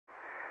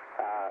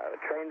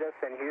trained us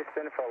in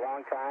Houston for a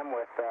long time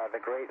with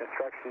the great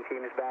instruction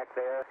teams back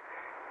there,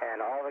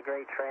 and all the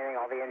great training,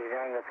 all the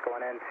engineering that's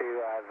going into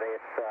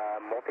this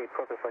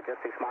multi-purpose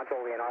logistics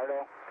module,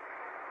 Leonardo.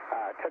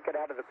 Took it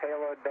out of the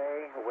payload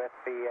bay with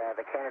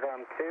the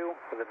Canadarm2,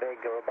 with a big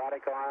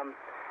robotic arm.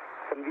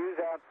 Some views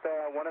out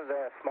one of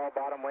the small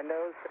bottom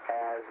windows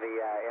as the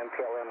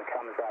MPLM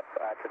comes up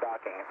to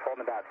docking. It's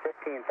holding about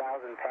 15,000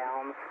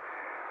 pounds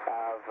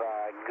of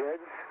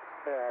goods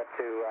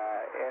to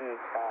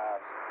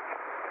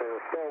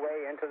stow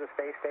away into the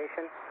space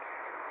station.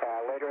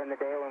 Later in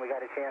the day when we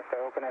got a chance to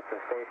open it, the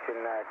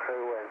station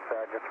crew was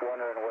just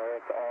wondering where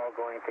it's all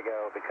going to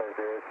go, because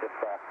there is just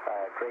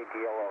a great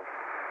deal of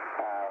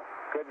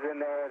goods in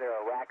there. There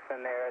are racks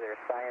in there,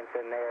 there's science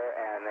in there,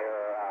 and there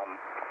are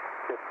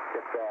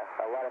just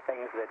a lot of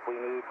things that we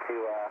need to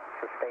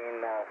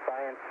sustain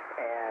science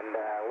and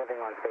living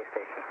on space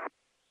station.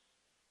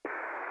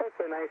 It's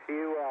a nice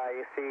view.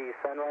 You see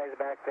sunrise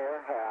back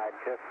there.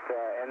 Just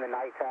in the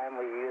nighttime,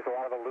 we use a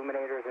lot of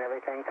illuminators and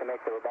everything to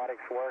make the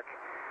robotics work.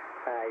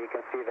 You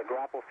can see the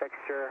grapple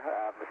fixture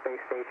of the space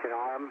station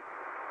arm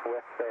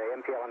with the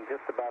MPLM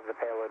just above the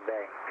payload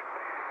bay.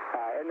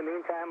 In the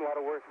meantime, a lot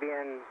of work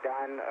being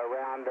done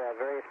around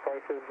various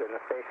places in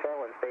the space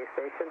shuttle and space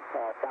station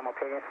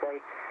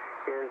simultaneously.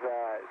 Here's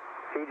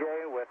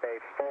CJ with a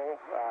full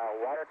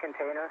water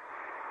container.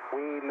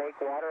 We make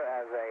water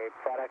as a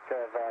product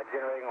of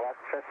generating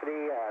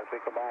electricity. As we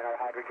combine our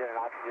hydrogen and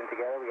oxygen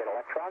together, we get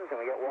electrons and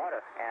we get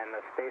water. And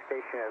the space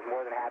station is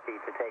more than happy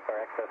to take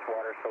our excess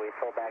water, so we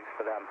fill bags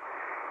for them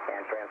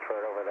and transfer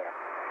it over there.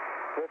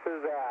 This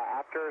is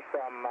after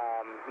some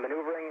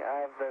maneuvering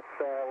of this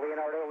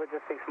Leonardo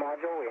logistics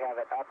module. We have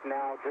it up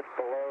now just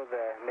below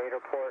the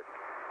nadir port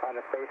on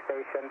the space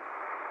station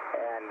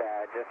and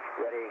just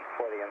ready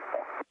for the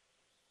install.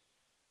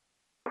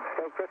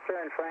 So Krista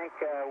and Frank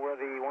were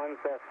the ones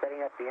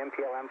setting up the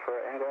MPLM for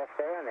ingress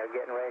there, and they're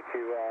getting ready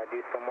to do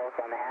some work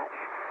on the hatch.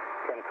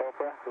 Tim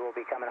Copra, who will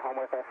be coming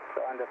home with us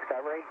on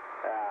Discovery,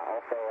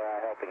 also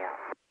helping out.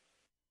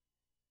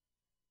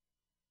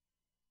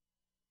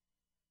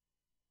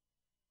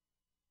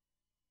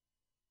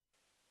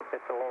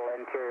 Just a little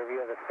interior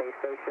view of the space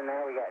station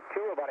there. We got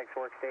two robotics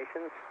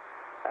workstations.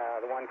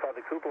 The one called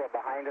the cupola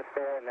behind us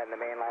there, and then the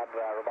main lab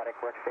robotic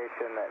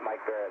workstation that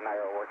Mike and I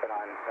are working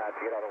on to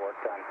get all the work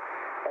done.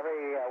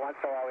 Every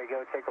once in a while we go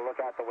take a look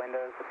out the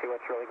windows to see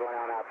what's really going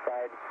on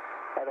outside.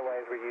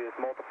 Otherwise we use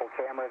multiple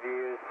camera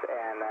views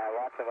and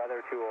lots of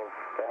other tools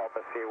to help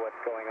us see what's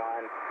going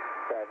on.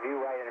 The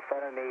view right in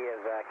front of me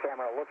is a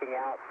camera looking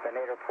out the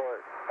nadir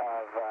port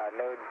of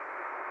node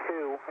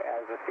 2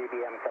 as the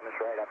CBM comes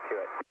right up to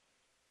it.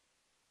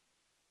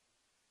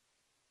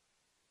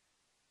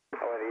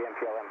 Or the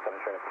MPLM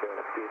comes right up to it,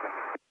 excuse me.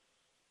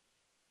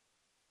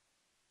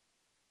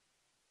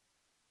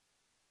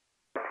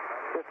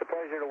 It's a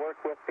pleasure to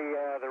work with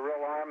the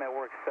real arm. It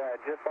works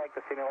just like the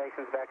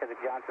simulations back at the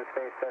Johnson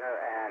Space Center,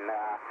 and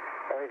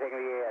everything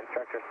the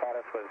instructors taught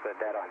us was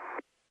dead on.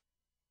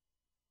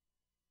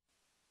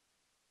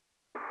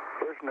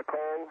 Here's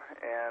Nicole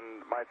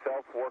and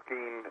myself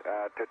working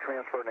to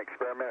transfer an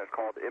experiment. It's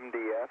called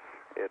MDS.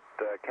 It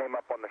came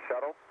up on the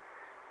shuttle,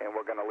 and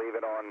we're going to leave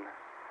it on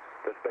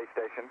the space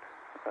station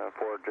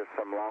for just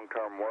some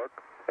long-term work.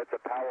 It's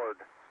a powered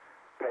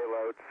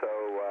payload, so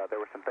there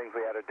were some things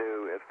we had to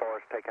do as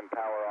far as taking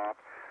power off.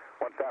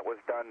 Once that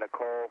was done,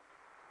 Nicole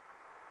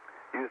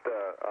used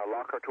a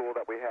locker tool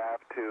that we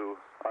have to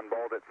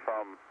unbolt it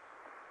from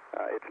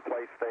its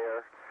place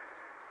there,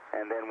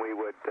 and then we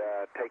would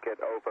take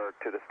it over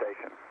to the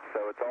station.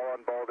 So it's all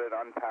unbolted,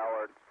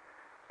 unpowered,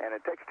 and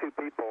it takes two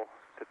people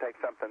to take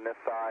something this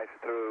size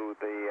through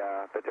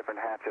the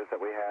different hatches that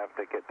we have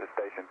to get to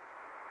station.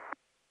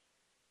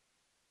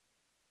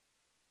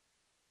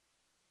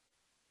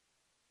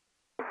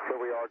 So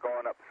we are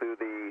going up through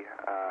the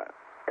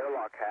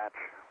airlock hatch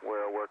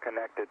where we're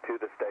connected to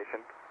the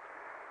station,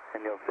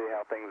 and you'll see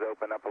how things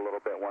open up a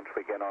little bit once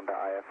we get onto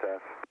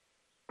ISS.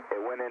 It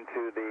went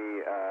into the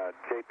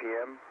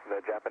JPM,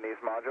 the Japanese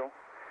module.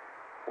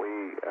 We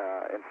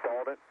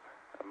installed it,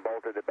 and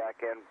bolted it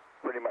back in,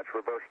 pretty much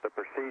reversed the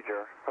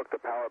procedure, hooked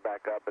the power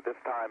back up, but this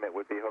time it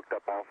would be hooked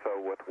up also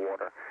with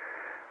water.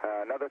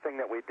 Another thing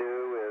that we do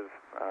is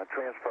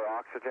transfer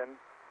oxygen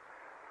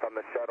from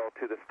the shuttle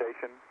to the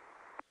station.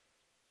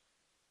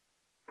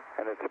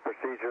 And it's a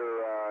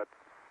procedure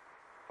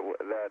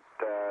that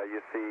you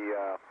see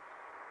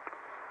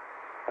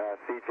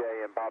CJ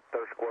and Bob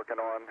Thirsk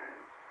working on.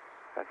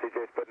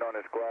 CJ's putting on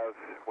his gloves.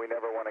 We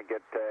never want to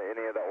get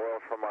any of the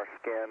oils from our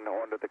skin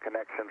onto the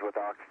connections with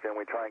oxygen.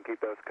 We try and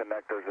keep those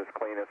connectors as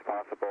clean as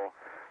possible,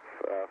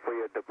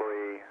 free of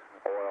debris,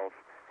 oils,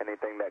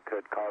 anything that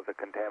could cause a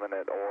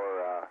contaminant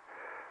or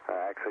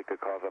actually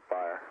could cause a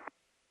fire.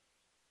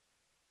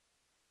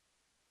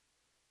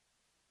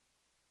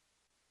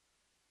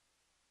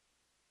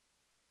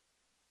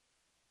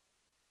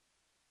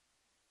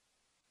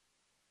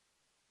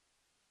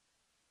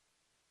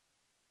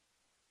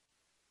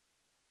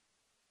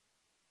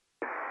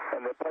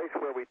 And the place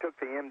where we took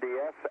the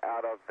MDS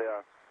out of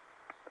the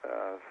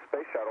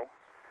space shuttle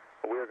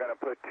we're going to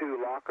put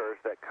 2 lockers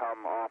that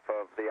come off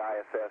of the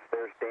ISS.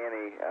 There's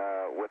Danny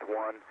with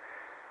one.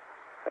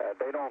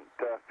 They don't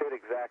fit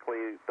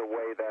exactly the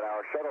way that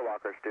our shuttle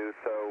lockers do,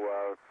 so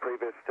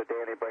previous to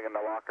Danny bringing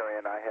the locker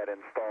in, I had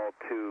installed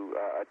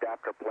 2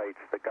 adapter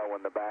plates that go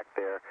in the back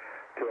there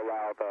to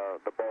allow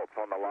the bolts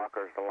on the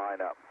lockers to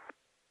line up.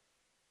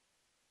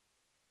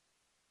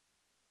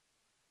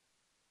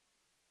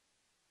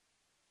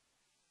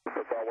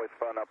 It's always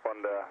fun up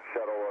on the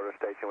shuttle order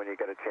station when you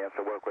get a chance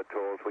to work with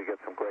tools. We get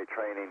some great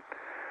training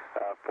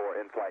for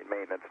in-flight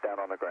maintenance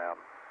down on the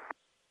ground.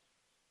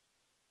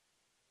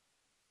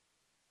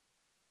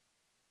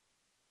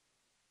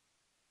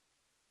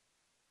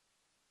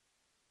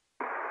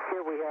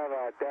 Here we have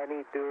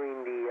Danny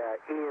doing the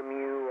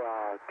EMU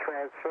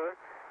transfer,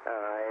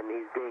 and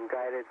he's being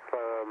guided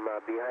from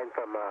behind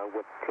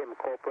with Tim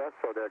Copra.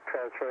 So they're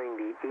transferring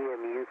the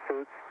EMU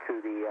suits to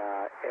the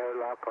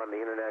airlock on the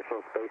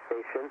International Space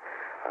Station.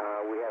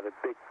 We have a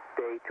big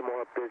day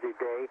tomorrow, busy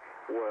day,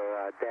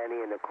 where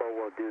Danny and Nicole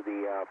will do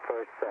the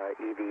first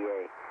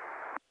EVA.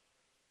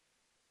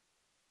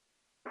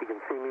 You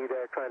can see me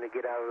there trying to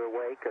get out of the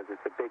way because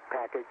it's a big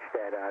package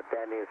that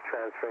Danny is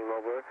transferring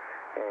over,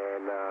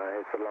 and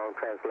it's a long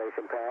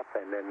translation path.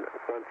 And then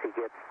once he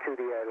gets to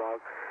the airlock,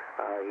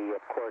 he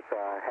of course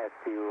has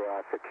to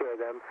secure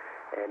them,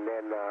 and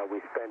then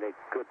we spend a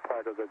good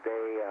part of the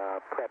day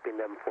prepping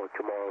them for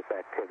tomorrow's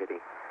activity.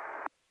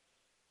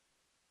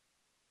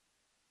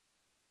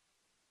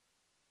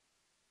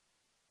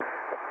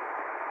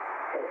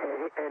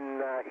 And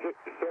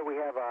here we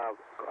have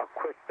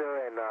Krister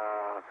and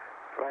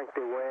Frank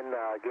DeWin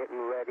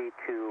getting ready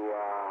to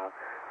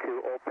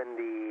open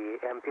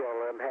the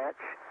MPLM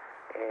hatch.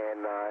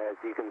 And as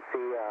you can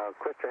see,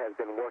 Krister has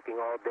been working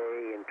all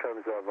day in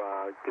terms of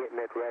getting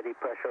it ready,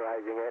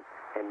 pressurizing it,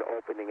 and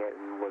opening it,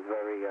 and was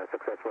very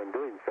successful in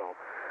doing so.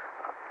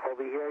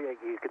 Over here,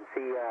 you can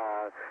see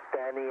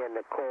Danny and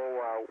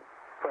Nicole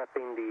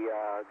prepping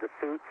the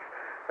suits.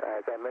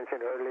 As I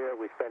mentioned earlier,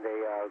 we spent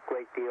a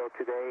great deal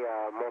today,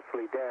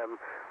 mostly them,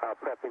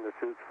 prepping the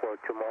suits for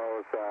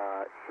tomorrow's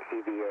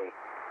EVA.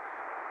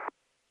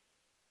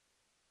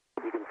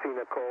 You can see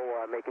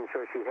Nicole making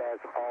sure she has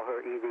all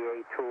her EVA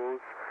tools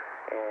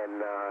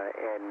and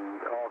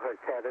all her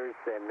tethers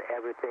and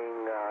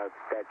everything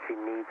that she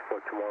needs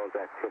for tomorrow's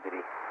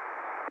activity.